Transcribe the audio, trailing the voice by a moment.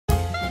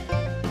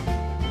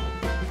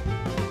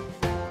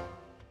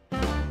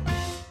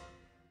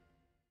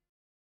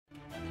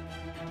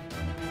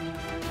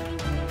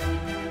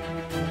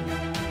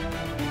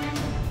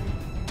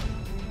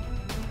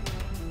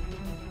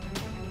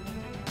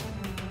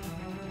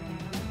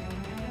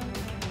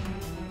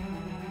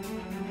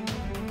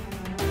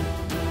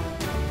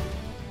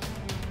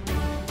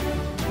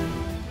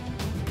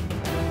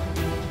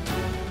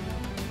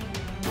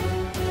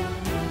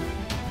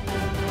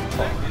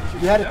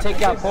You had to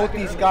take out both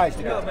these guys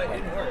to get the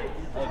play.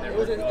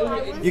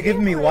 You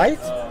giving me white?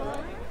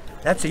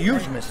 That's a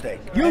huge mistake.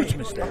 Huge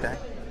mistake. Okay.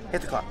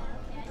 Hit the clock.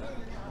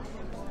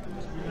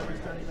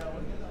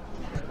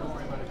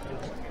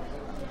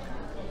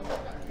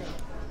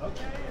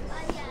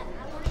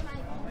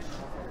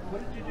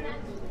 What did you do?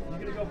 You're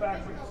going to go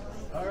backwards.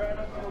 All right,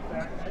 I'll go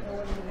back. I know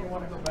when you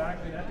want to go back,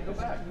 you have to go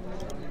back.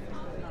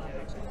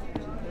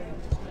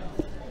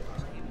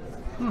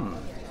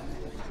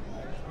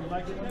 You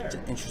like it there? It's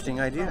an interesting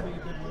idea. Probably a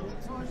good move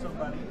for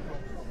somebody.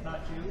 Not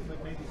you,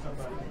 but maybe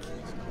somebody.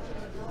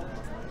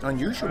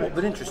 Unusual,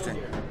 but interesting.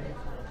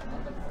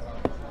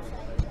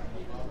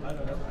 I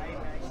don't know.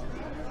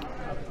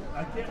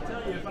 I can't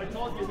tell you. If I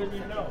told you, then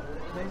you'd know.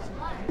 I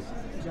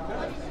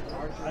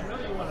know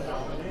you want to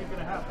know, but it ain't going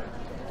to happen.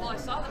 Well, I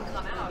saw them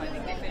come out. I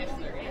think they finished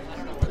their game. I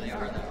don't know where they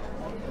are, though.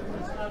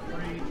 It's not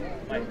free.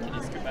 Mike, can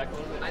you scoot back a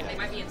little bit? They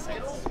might be in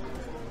Skittles.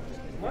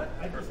 What?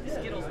 I just did.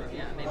 Skittles,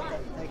 yeah, maybe.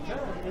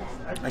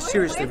 I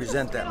seriously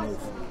resent that move.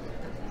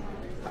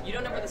 You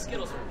don't know where the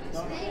Skittles are.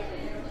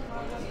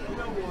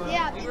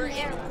 Yeah, We were in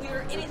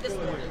it this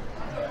morning.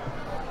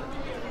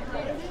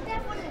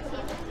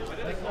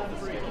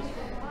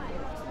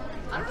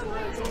 I don't know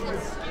why it's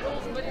called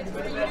Skittles, but it's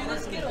where you do the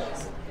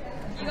Skittles.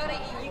 You gotta,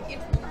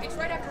 it's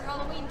right after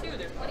Halloween too.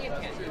 There's plenty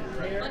of candy.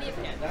 Plenty of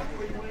candy.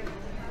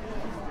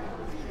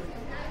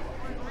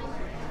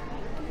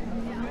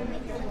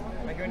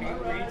 Am I going to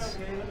get reads?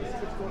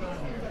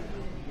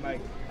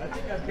 Mike. I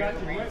think I've got you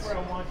right where I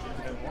want you.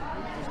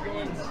 Just go in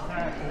and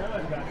attack. Now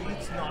I've got you.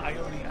 No, I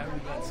already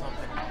got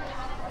something. I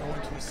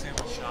went to a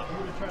sample shop. I'm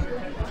going to try to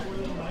attack this poor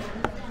little knife.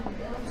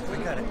 We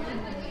got it.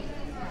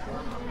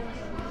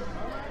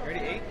 You already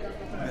ate?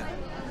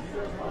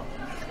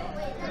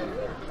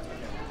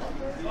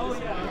 Oh,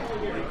 yeah, I'm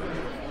here.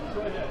 Go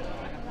ahead.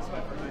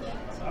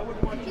 I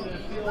wouldn't want you to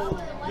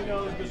feel, you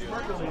know, the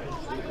sparkling.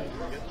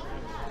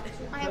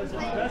 Because it's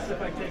best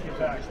if I take it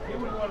back. You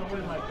wouldn't want to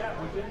win like that,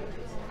 would you?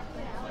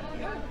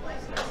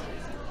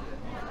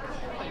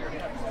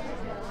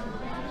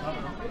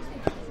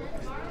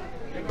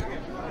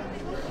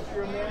 If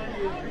you're a man,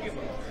 you're going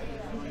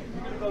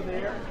to go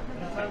there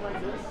in a time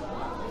like this.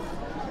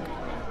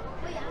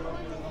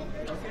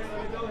 Okay,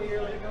 let it go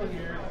here, let it go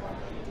here.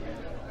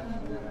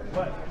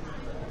 But,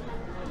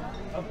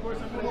 of course,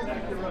 I'm going to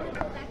attack the road.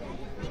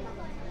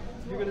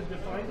 You're going to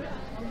define it?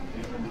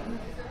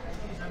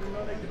 I don't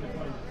know they can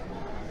define it.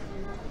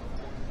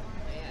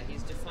 Yeah,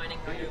 he's defining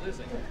how you're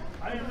losing.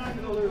 I am not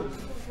going to lose.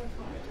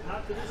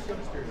 Not to this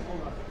youngster.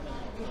 Hold on.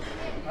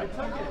 I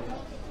took it.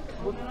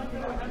 Well, then I'm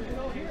going to have to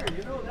go here.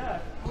 You know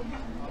that.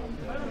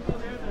 If I don't go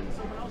there, then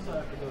someone else will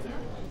have to go there.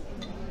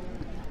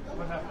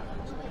 What happened?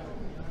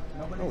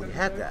 Nobody Oh, we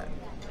had that.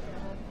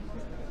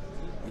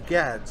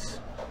 Gads.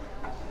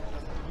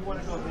 You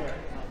want to go there.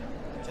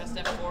 Just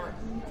F4.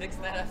 Fix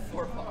that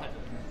F4 pawn.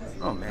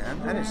 Oh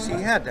man, I didn't see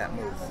he had that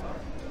move.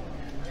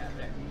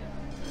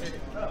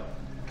 Oh.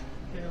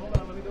 Okay, hold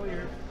on. Let me go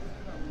here.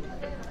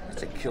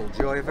 That's a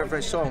killjoy if ever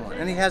I saw one.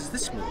 And he has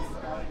this move.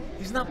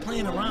 He's not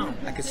playing around.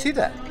 I can see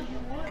that.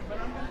 But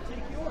I'm going to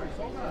take yours.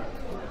 Hold on.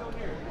 Let me go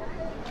here.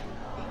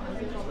 Let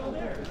me just go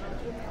there.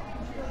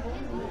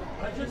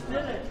 I just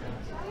did it.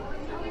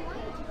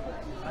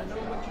 I know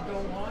what you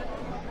don't want,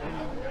 and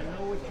I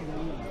know what you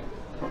need.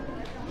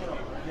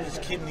 This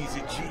kid needs a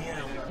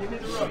GM. Give me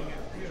the rook.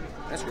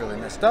 That's really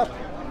messed up.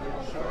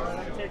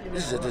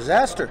 This is a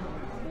disaster.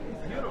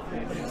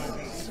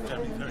 It's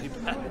very, very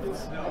bad.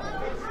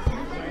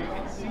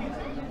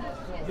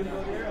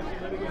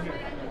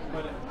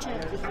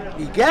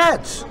 He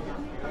gads.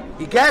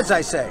 He gads,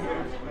 I say.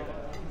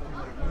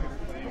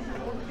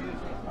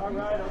 All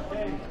right,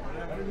 okay. I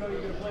didn't know you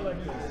were going to play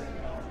like this.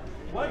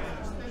 What?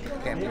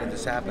 Can't believe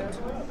this happened.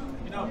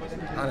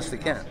 Honestly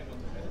can't.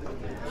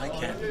 I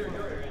can't. I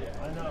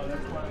know,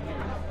 that's why I'm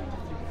here.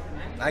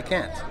 I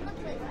can't.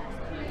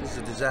 This is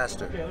a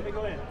disaster. Okay, let me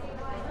go in.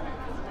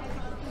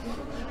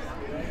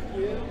 Thank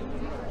you.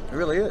 It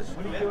really is.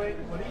 What are you doing?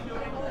 What are you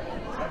doing?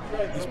 That's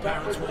right. His Go parents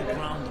backwards. won't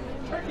ground him.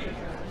 Turkey.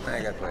 I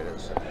gotta play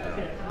this.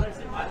 Okay, when I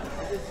say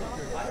this is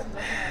turkey.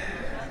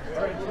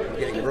 All right, I'm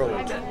getting rolled. Oh,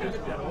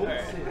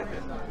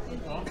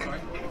 I'm sorry.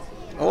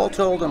 All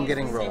told, I'm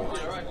getting rolled.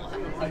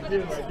 I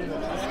do.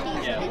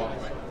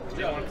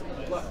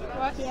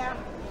 Yeah.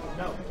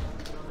 No.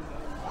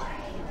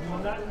 You will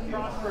not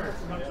prosper,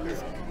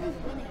 youngster.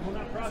 You will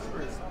not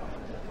prosper.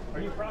 Are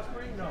you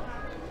prospering? No.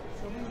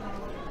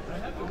 I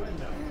have to win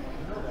now.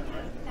 You know that,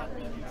 right?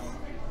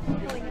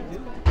 Yes, I do.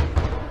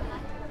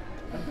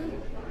 I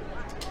do.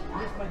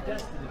 It's my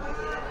destiny.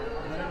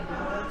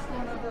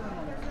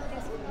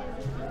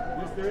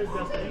 Yes, there is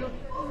destiny.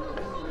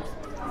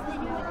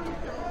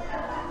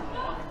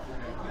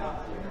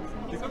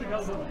 You go to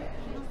California.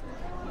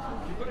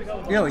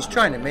 You know, he's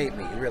trying to mate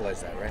me. You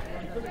realize that, right?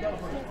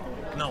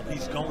 No,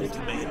 he's going to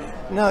make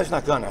it. No, he's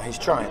not gonna. He's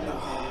trying, though.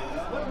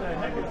 What the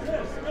heck is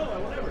this? No, I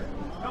will never.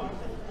 No.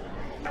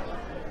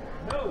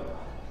 No.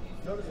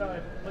 Notice how I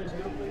play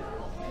beautifully?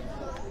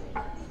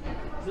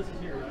 This is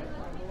here, right?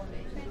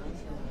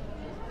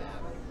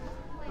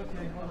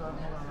 Okay, hold on.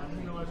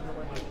 You know I was going to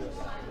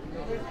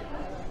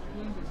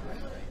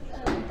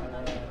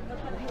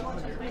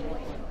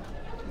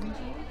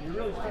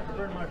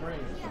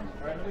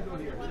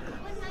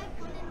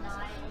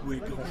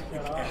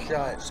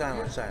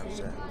Silent,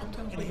 silent.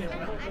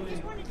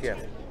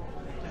 Careful.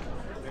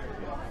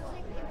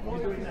 You're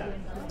doing that.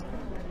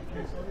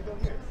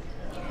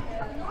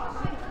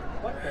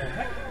 What the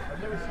heck? I've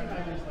never seen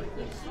ideas like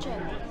this.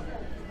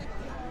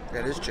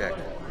 That is check.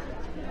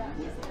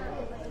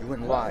 You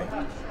wouldn't lie.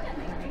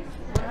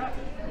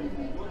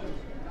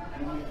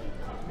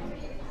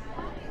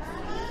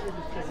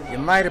 You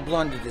might have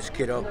blundered this,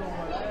 kiddo.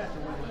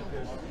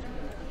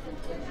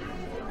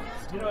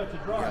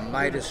 You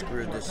might have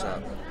screwed this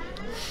up.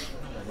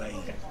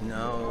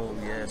 No,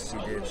 yes, he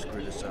did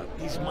screw this up.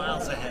 He's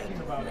miles ahead.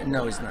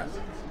 No, he's not.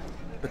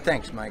 But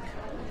thanks, Mike.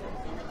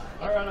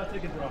 All right, I'll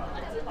take a draw.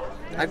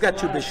 I've got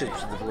 2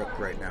 bishops to the rook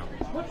right now.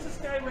 What's this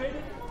guy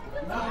rated?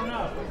 Not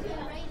enough.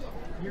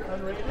 You're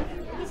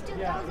unrated?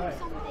 Yeah, right.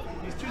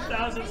 He's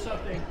 2,000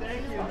 something.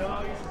 Thank you.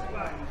 No, he's a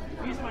spy.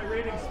 He's my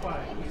rating spy.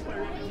 He's my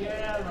rating.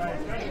 Yeah, right.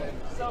 Try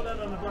to sell that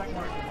on the black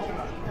market. Hold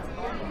on.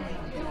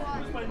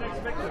 Who's my next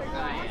victim?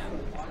 I am.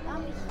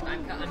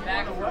 I'm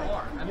back for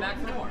more. I'm back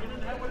for more. You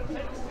didn't have what it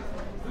takes.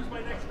 Who's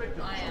my next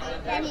victim? I am.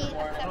 I'm back for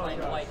more. And I'm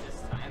playing white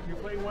this time. You're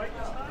playing white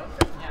this time?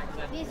 Yeah,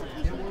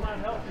 because It will not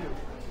help you.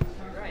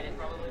 right, it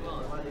probably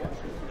won't. But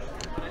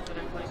I said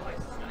I'm playing white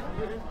this time.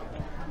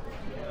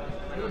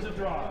 It was a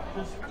draw.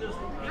 Just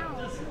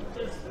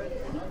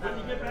when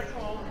you get back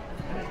home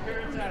and his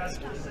parents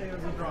ask, just say it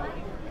was a draw.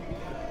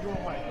 You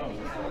want white? Oh.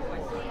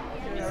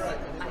 Okay, all right.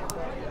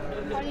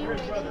 You're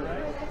his brother,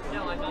 right?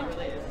 No, I'm not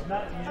related.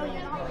 Not you.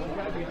 The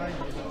guy behind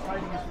you. He's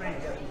hiding his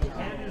face.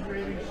 And his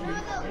rating sheet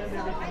and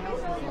everything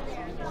else.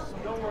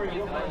 Don't worry,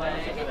 we'll find out.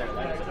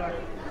 Yeah,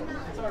 exactly.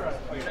 It's all right.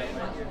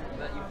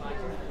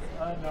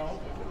 No.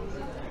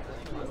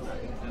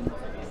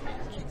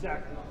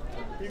 Exactly.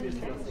 Previous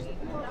case.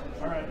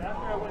 All right,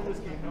 after I win this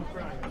game, no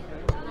crying,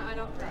 okay? No, I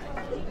don't cry.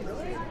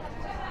 Really? I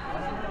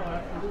don't know.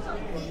 After this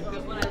game,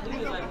 Because when I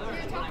lose, I learn.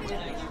 When I win,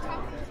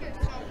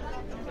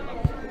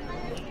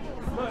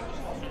 I look,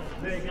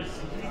 Vegas,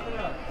 keep it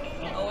up.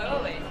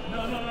 Oh, wait. No,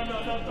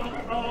 don't.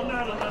 Oh,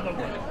 not another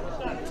one.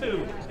 Not 2.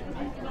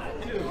 Not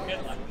 2.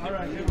 All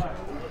right, good luck.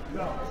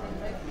 Go.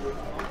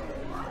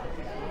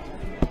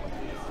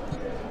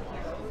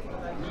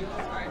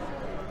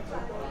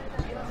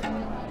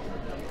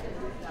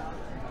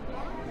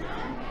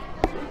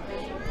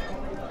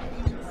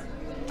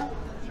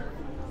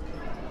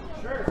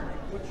 Sure.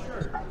 What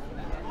shirt?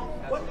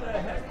 What the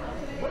heck?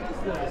 What is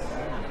this?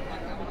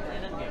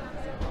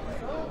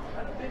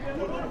 Maybe I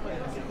don't want to play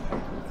this game.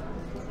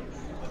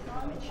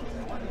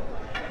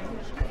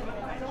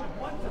 I don't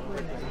want to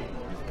play this game.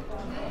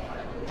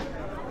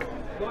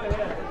 Go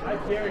ahead. I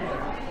dare you.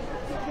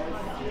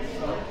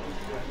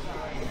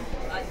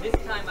 This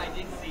time I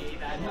did see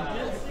that,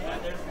 that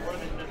there's more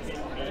than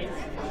just beans.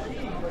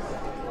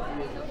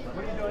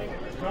 What are you doing?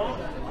 Don't.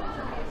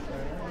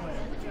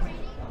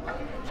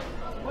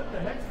 What the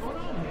heck's going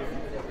on here?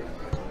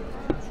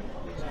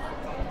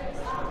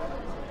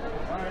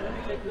 All right, let me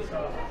take this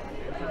off.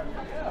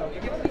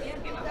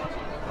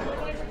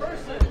 Nice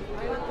person.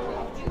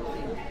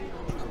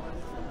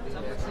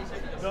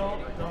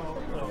 Don't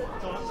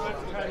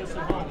try this at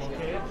home,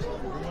 okay? Your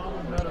mom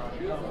will know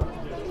what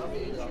to do.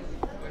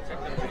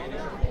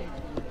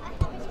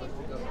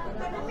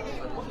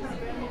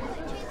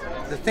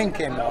 The thing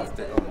came off.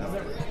 Let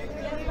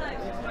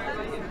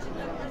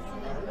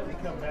me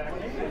come back.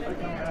 Maybe if I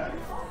come back.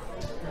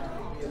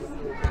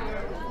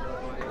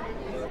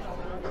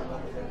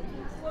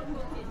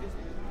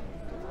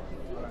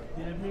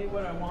 Give me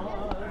what I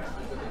want.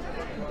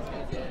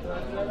 Give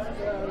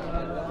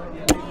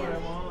me what I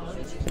want.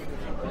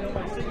 You know,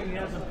 my singing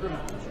has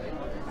improved.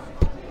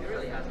 It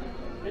really hasn't.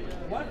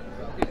 What?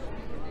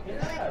 It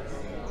has.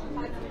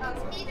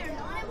 Either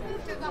not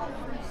improved or got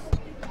worse.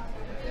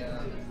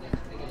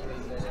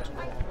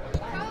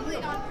 Probably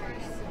got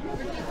worse. It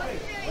wasn't very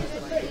good in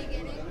the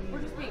beginning.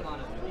 We're just being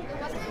honest. It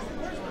wasn't.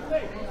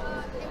 Wait.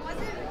 It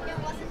wasn't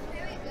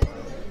very good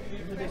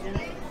in the first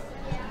place.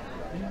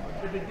 In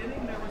the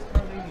beginning, there was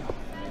Carlini.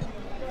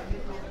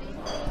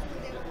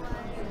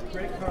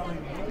 Great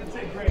Carlini. You can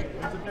say great.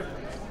 There's a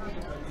difference.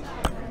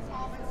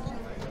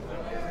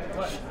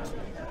 What?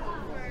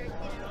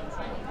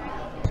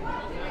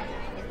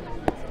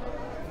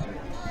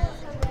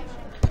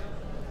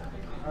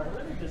 All right,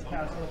 let me just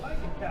castle. If I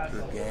can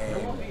castle, there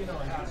won't be no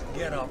hassle.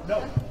 Get up. No.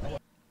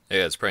 Hey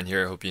guys, Brian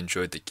here. I hope you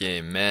enjoyed the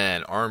game.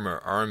 Man,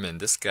 Armen,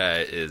 this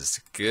guy is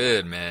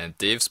good, man.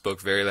 Dave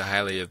spoke very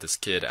highly of this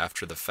kid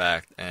after the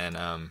fact, and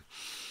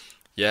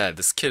yeah,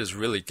 this kid is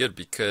really good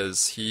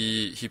because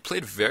he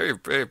played very,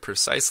 very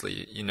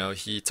precisely. You know,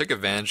 he took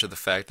advantage of the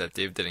fact that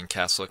Dave didn't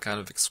castle, kind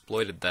of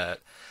exploited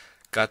that,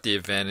 got the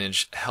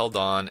advantage, held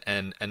on,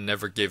 and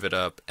never gave it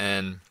up,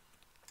 and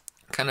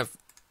kind of,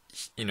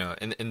 you know,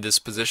 in this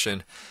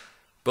position,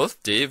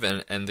 both Dave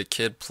and the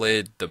kid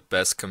played the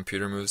best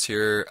computer moves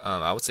here,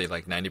 I would say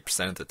like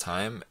 90% of the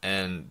time,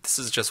 and this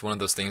is just one of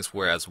those things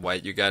where as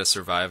white you gotta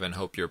survive and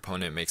hope your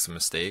opponent makes a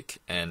mistake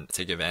and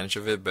take advantage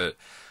of it, but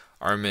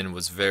Armen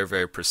was very,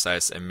 very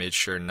precise and made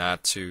sure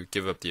not to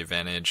give up the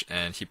advantage,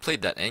 and he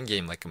played that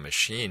endgame like a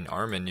machine.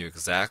 Armen knew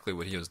exactly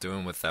what he was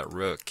doing with that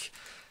rook,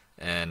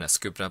 and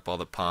scooping up all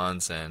the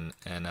pawns and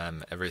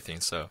everything.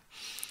 So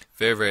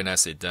very, very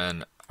nicely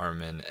done,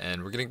 Armen.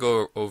 And we're gonna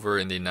go over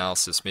in the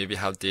analysis maybe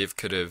how Dave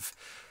could have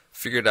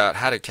figured out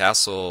how to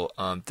castle.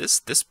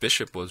 This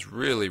bishop was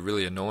really,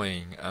 really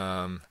annoying.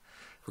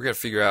 We're gonna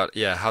figure out,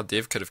 yeah, how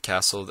Dave could have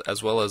castled,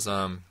 as well as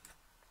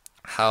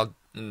how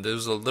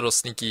there's a little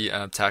sneaky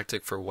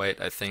tactic for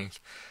white, I think,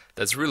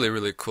 that's really,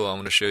 really cool. I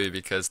want to show you,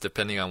 because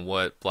depending on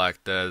what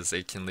black does,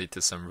 it can lead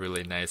to some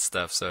really nice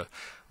stuff. So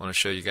I want to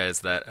show you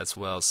guys that as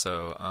well.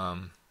 So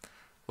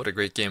what a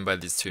great game by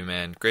these two,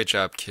 man. Great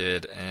job,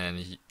 kid.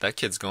 And that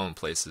kid's going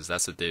places.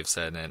 That's what Dave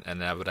said,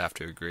 and I would have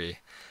to agree.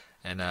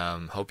 And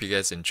hope you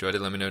guys enjoyed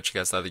it. Let me know what you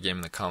guys thought of the game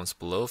in the comments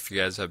below. If you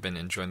guys have been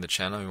enjoying the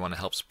channel and you want to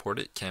help support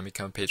it, you can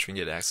become a patron,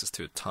 get access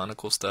to a ton of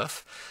cool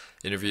stuff.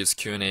 Interviews,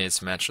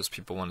 Q&As, matches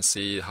people want to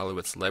see.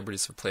 Hollywood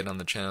celebrities have played on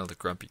the channel. The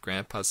Grumpy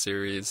Grandpa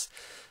series.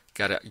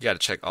 You gotta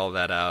check all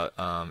that out.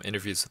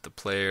 Interviews with the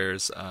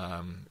players.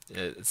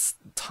 It's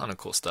a ton of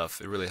cool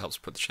stuff. It really helps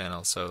support the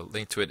channel. So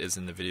link to it is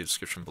in the video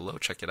description below.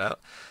 Check it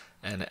out.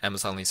 And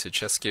Amazon links to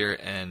chess gear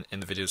and in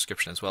the video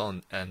description as well.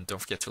 And don't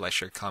forget to like,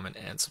 share, comment,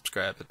 and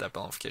subscribe, hit that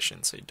bell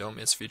notification so you don't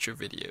miss future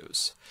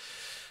videos.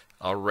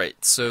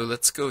 Alright, so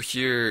let's go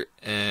here,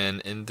 and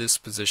in this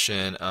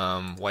position,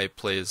 white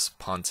plays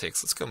pawn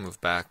takes. Let's go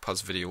move back,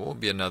 pause the video. What will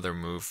be another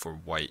move for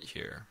white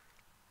here?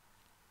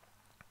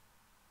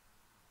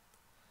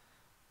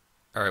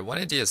 Alright, one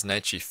idea is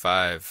knight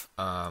g5,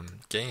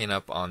 ganging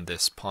up on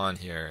this pawn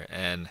here,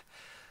 and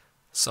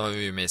some of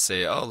you may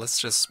say, oh,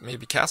 let's just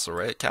maybe castle,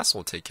 right? Castle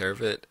will take care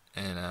of it,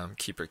 and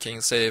keep your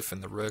king safe,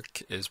 and the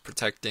rook is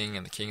protecting,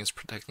 and the king is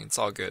protecting. It's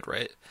all good,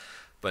 right?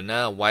 But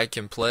now white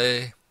can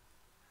play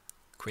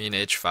queen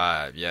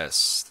h5,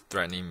 yes,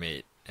 threatening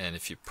mate. And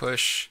if you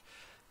push,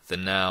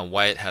 then now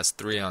white has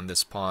 3 on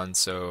this pawn,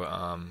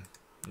 so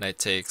knight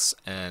takes,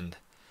 and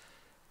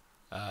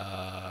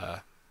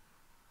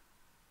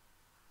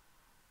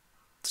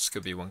this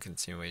could be one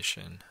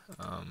continuation.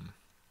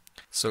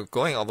 So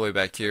going all the way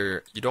back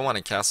here, you don't want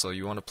to castle,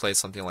 you want to play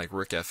something like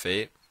rook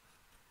f8.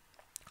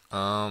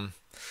 You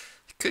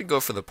could go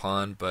for the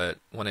pawn, but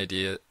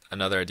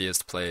another idea is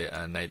to play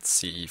knight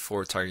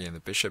ce4, targeting the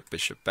bishop,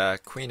 bishop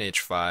back, queen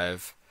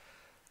h5,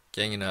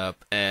 ganging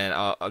up, and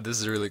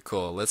this is really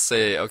cool. Let's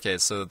say, okay,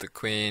 so the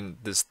queen,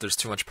 there's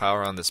too much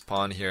power on this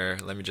pawn here.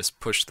 Let me just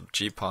push the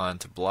g-pawn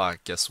to block.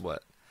 Guess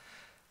what?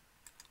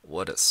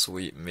 What a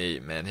sweet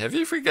mate, man. Have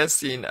you ever guys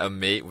seen a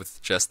mate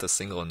with just a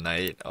single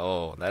knight?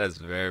 Oh, that is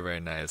very, very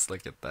nice.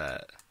 Look at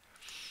that.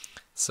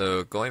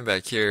 So going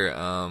back here,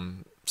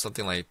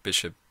 something like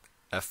bishop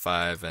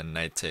f5 and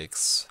knight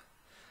takes.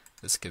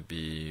 This could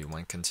be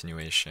one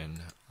continuation.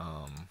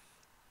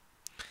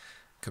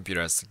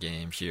 Computer has the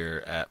game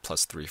here at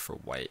 +3 for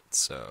white.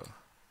 So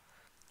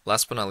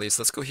last but not least,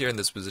 let's go here in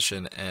this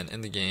position, and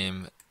in the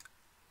game,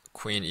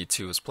 queen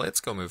e2 is played.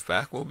 Let's go move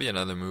back. Will be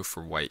another move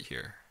for white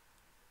here.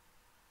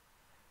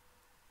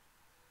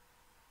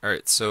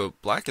 Alright, so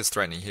black is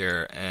threatening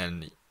here,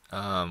 and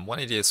one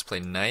idea is to play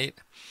knight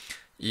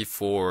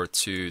e4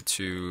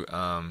 to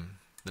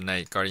the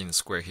knight guarding the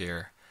square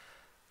here.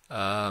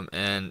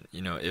 And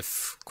you know,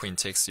 if queen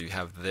takes, you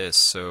have this.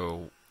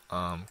 So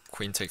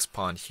queen takes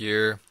pawn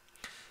here,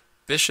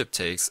 bishop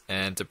takes,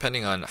 and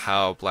depending on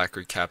how black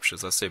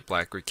recaptures, let's say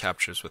black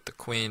recaptures with the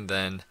queen,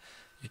 then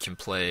you can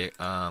play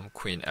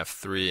queen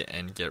f3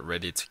 and get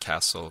ready to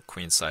castle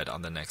queenside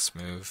on the next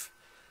move.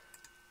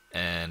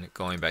 And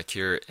going back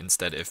here,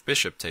 instead, if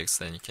bishop takes,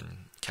 then you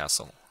can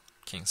castle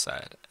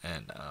kingside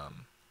and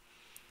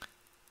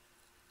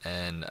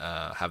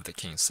have the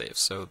king safe.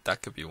 So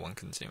that could be one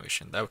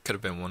continuation. That could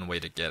have been one way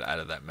to get out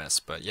of that mess.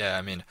 But yeah,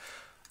 I mean,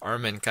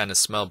 Armen kind of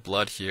smelled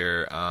blood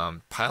here,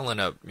 piling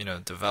up. You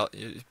know,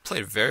 he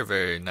played very,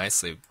 very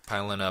nicely,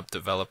 piling up,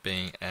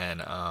 developing,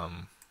 and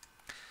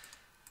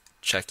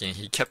checking.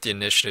 He kept the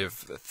initiative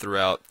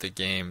throughout the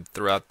game,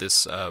 throughout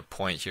this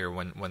point here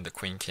when the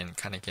queen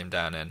kind of came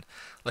down. And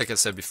like I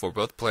said before,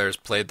 both players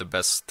played the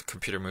best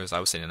computer moves, I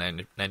would say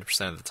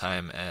 90% of the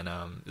time. And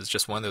it's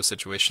just one of those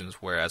situations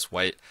where, as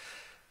white,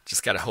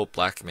 just gotta hope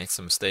black makes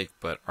a mistake.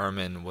 But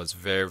Armen was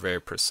very,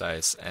 very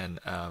precise and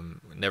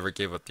never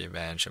gave up the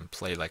advantage and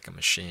played like a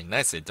machine.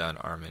 Nicely done,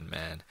 Armen,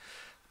 man.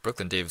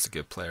 Brooklyn Davis is a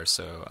good player,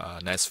 so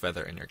nice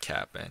feather in your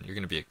cap, and you're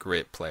gonna be a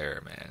great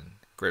player, man.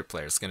 Great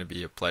player. It's going to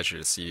be a pleasure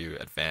to see you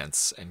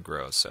advance and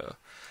grow. So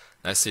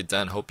nicely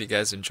done. Hope you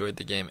guys enjoyed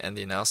the game and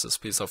the analysis.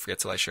 Please don't forget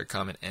to like, share,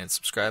 comment, and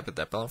subscribe, hit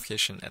that bell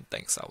notification, and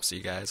thanks. I will see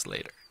you guys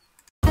later.